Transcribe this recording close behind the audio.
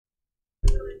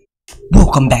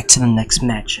Welcome back to the next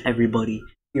match, everybody.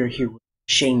 We are here with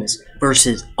Sheamus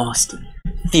versus Austin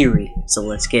Theory. So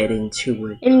let's get into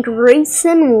it. And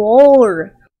Grayson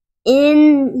Waller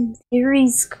in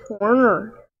Theory's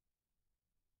corner.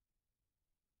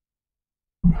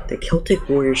 The Celtic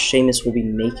Warrior Sheamus will be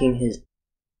making his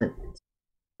entrance.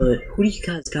 But who do you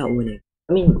guys got winning?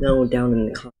 Let me know down in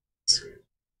the comments.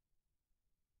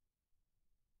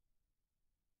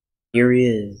 Here he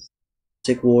is.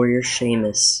 Celtic Warrior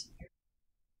Sheamus.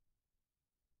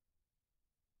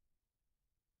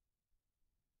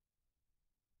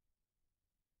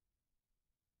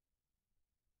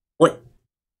 What?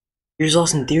 Here's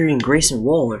Austin Theory and Grayson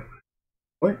Waller.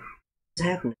 What is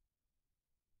happening?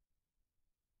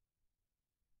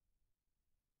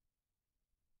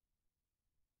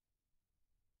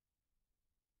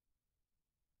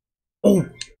 Oh!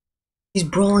 He's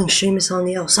brawling Sheamus on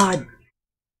the outside.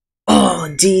 Oh,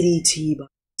 DDT by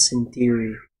Austin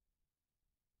Theory.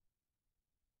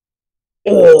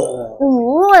 Oh!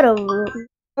 What a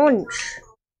punch.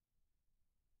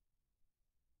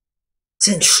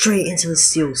 Sent straight into the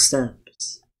steel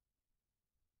steps.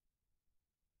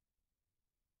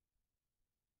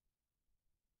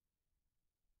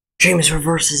 Sheamus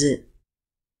reverses it.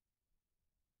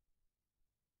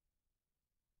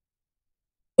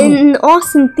 And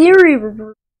Austin Theory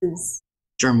reverses.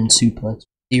 German suplex.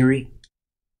 Theory.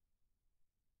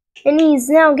 And he's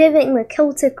now giving the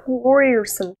Celtic Warrior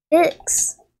some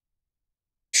kicks.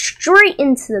 Straight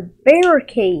into the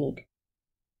barricade.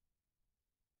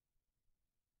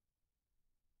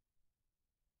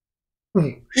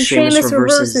 Sheamus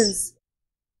reverses.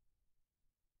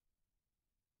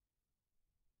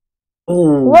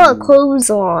 Oh. What a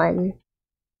clothesline.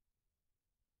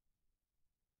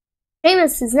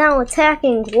 Sheamus is now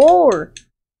attacking Waller,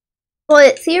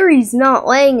 but Theory's not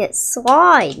letting it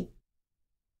slide.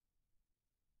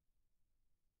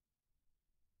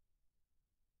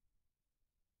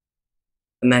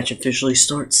 The match officially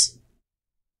starts.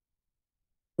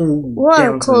 Ooh, what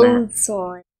down a to the mat.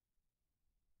 clothesline.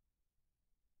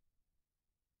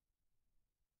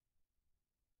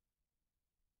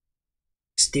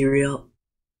 Stereo.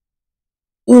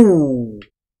 Ooh.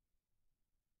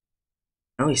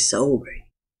 Now he's celebrating.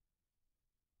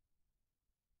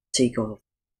 Take off.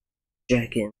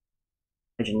 Jack in.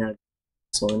 Imagine that.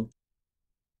 One.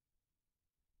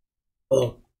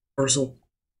 Oh, reversal.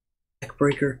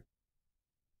 Backbreaker.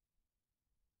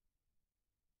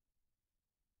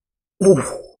 Ooh.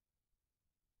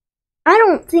 I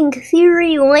don't think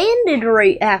Theory landed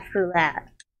right after that.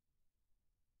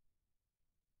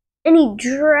 And he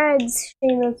drags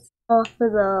Sheamus off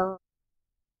of the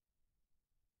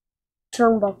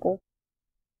turnbuckle.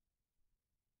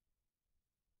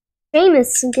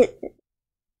 Sheamus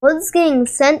was getting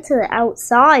sent to the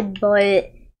outside,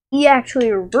 but he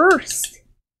actually reversed.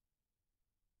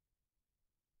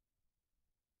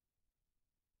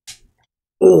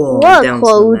 Oh, what down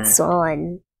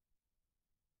clothesline.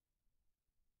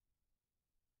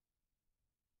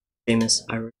 Sheamus,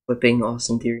 Irish whipping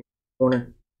Austin Theory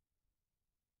corner.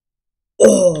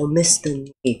 Oh, missed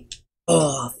the knee.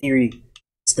 Oh, Theory.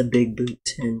 It's the big boot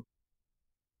in.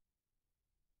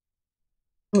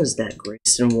 What was that,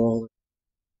 Grayson Waller?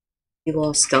 He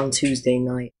lost on Tuesday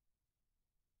night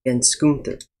against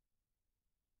Gunther.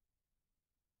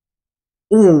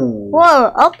 Ooh.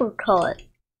 What an uppercut.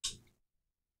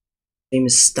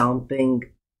 Sheamus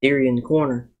stomping Theory in the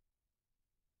corner.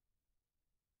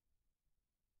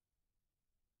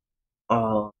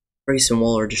 Grayson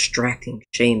Waller distracting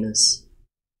Sheamus,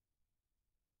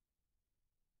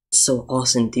 so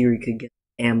Austin Theory could get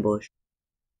ambushed.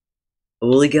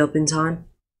 Will he get up in time?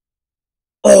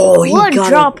 Oh, he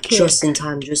got up just in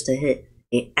time just to hit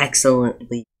an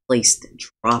excellently placed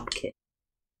drop kick.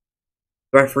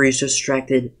 The referee's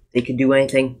distracted. They could do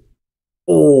anything.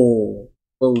 Oh,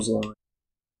 clothesline.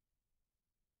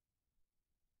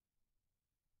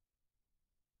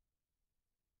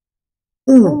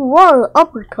 Ooh, what an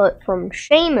uppercut from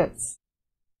Sheamus.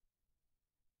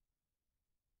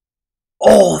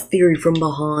 Oh, Theory from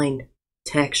behind.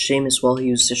 Attacks Sheamus while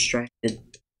he was distracted.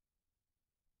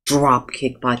 Drop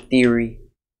kick by Theory.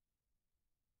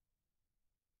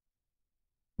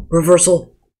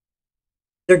 Reversal.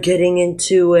 They're getting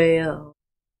into a...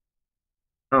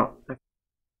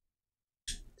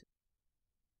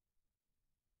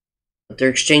 They're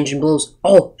exchanging blows.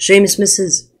 Oh, Sheamus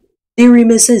misses. Theory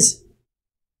misses.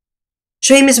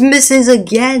 Sheamus misses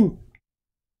again!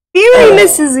 Theory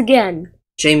misses again!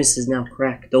 Sheamus is now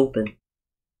cracked open.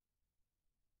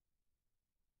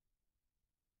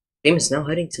 Sheamus now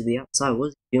heading to the outside. What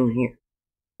is he doing here?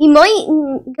 He might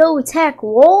go attack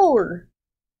Waller.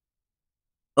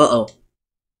 Uh-oh.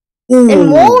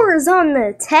 And Waller's on the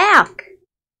attack.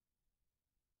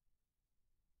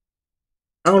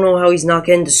 I don't know how he's not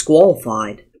getting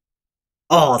disqualified.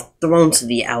 Oh, thrown to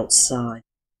the outside.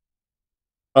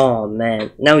 Oh,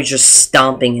 man. Now he's just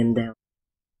stomping him down.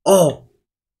 Oh.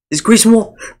 Is Grayson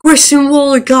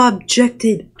Waller got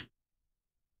objected.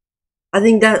 I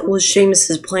think that was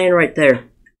Sheamus' plan right there.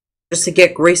 Just to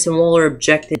get Grayson Waller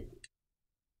objected.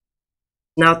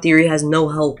 Now Theory has no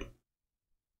help.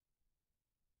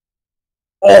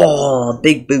 Oh,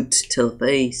 big boot to the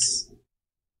face.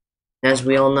 As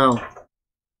we all know,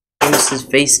 Sheamus'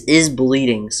 face is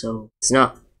bleeding, so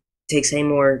it takes any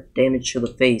more damage to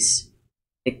the face.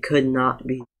 It could not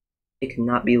be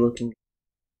looking good.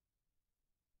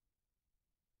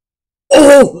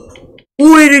 Oh!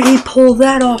 Where did he pull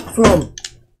that off from?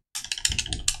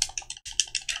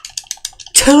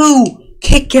 2!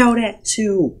 Kick out at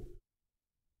 2.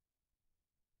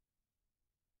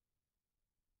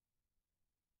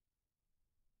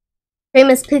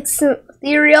 Sheamus picks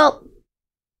Theory up.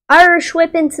 Irish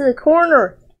whip into the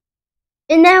corner.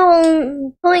 And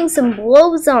now putting some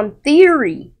blows on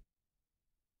Theory.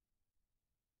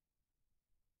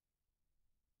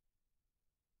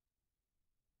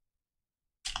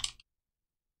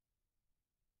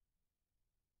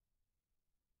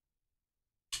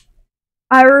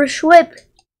 Irish whip.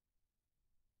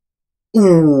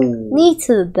 Ooh. Knee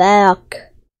to the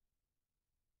back.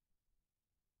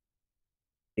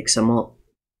 Picks him up.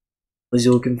 What's he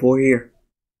looking for here?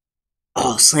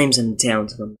 Oh, slams him down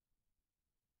to them.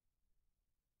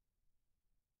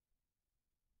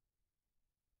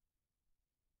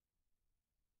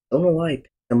 Don't know why he picked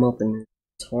him up and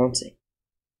taunting.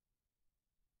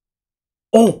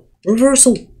 Oh,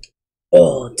 reversal!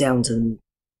 Oh, down to them.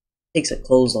 Takes a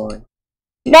clothesline.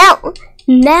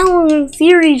 Now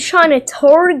Theory's trying to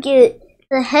target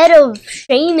the head of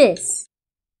Sheamus.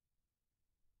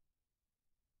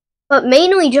 But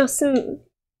mainly just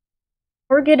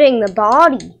targeting the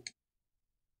body.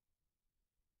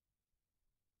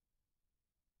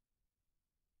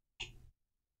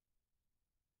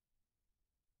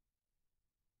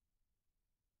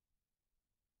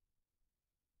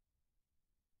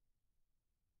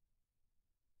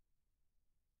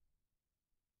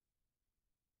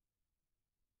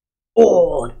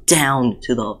 Oh, down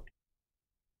to the...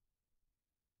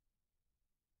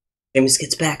 Sheamus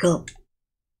gets back up.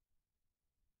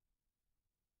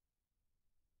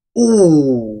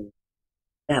 Ooh.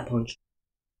 That punch.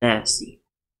 Nasty.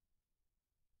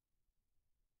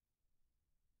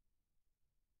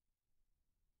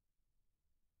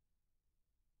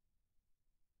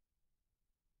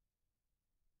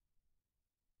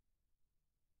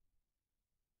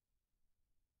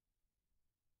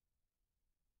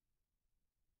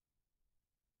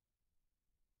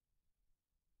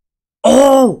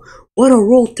 Oh! What a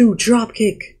roll through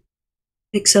dropkick.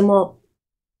 Picks him up.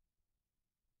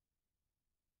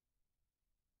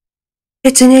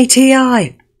 It's an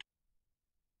ATI.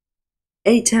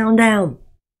 8-town down.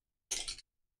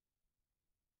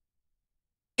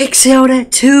 Kicks out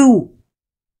at 2.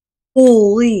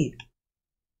 Holy.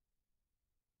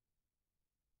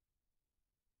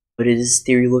 What is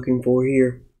Theory looking for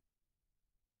here?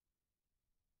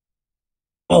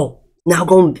 Oh, now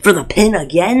going for the pin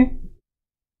again?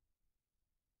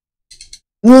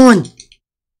 1,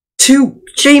 2.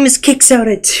 Sheamus kicks out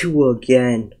at 2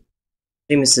 again.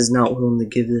 Sheamus is not willing to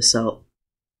give this up.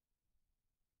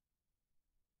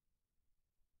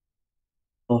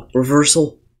 Oh,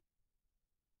 reversal.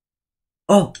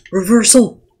 Oh,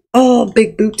 reversal. Oh,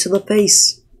 big boot to the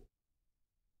face.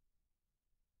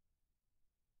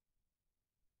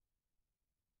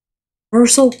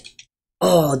 Reversal.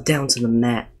 Oh, down to the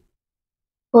mat.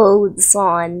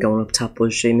 Clothesline. Going up top, what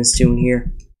is Sheamus doing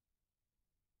here?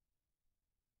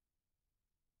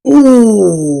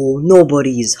 Ooh,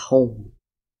 nobody is home.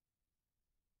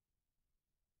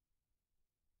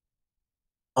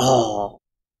 Oh,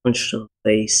 punch to the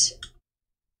face.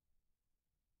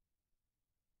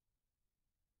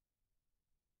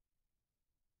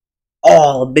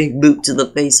 Oh, big boot to the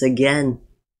face again.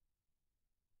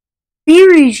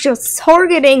 Theory's just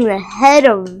targeting the head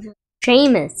of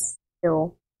Sheamus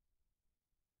still.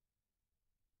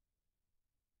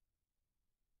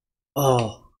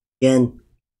 Oh, again.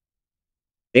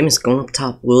 Sheamus going up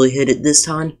top. Will he hit it this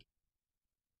time?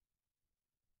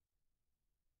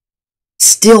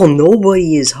 Still,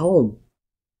 nobody is home.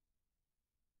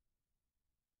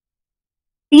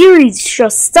 Theory's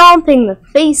just stomping the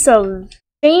face of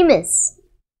Sheamus.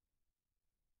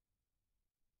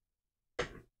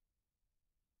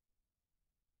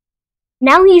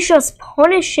 Now he's just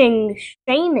punishing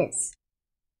Sheamus.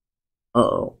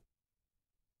 Uh-oh.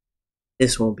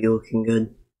 This won't be looking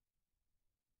good.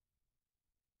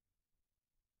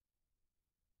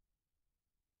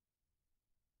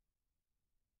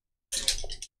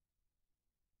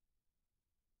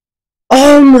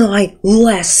 Oh my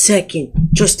last second!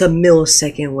 Just a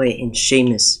millisecond away, and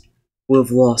Sheamus would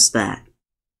have lost that.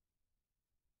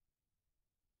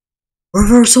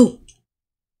 Reversal!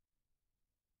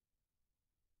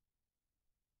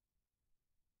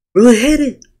 Really hit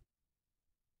it!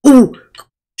 Ooh!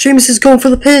 Sheamus is going for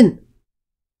the pin!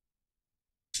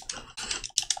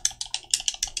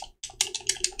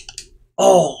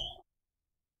 Oh!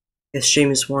 Guess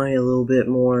Sheamus wanted a little bit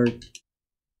more.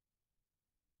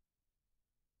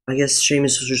 I guess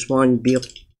Sheamus was just wanting to be up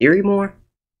Theory more?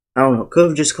 I don't know. Could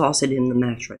have just costed him the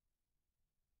match right.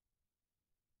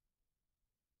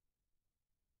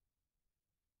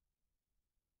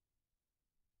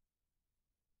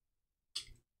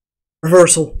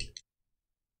 Reversal.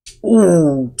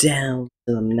 Ooh, down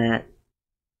to the mat.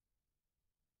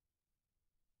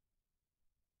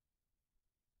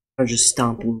 Or just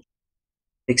stomp him.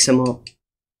 Fix him up.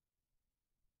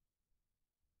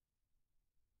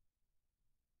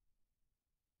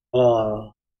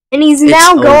 Oh. And he's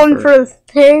now going for the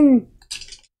pin.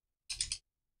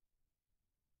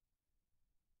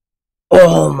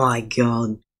 Oh my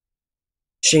god.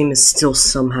 Sheamus still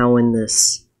somehow in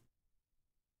this.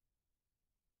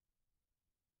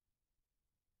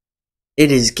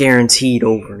 It is guaranteed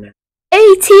over now.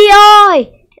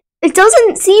 ATI! It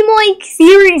doesn't seem like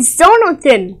Theory's done with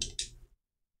him.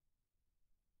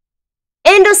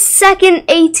 And a second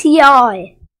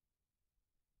ATI.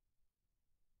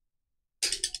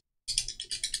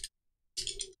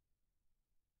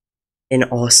 And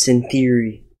Austin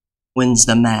Theory wins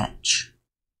the match.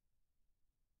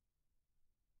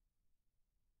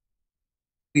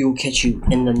 We will catch you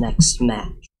in the next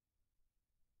match.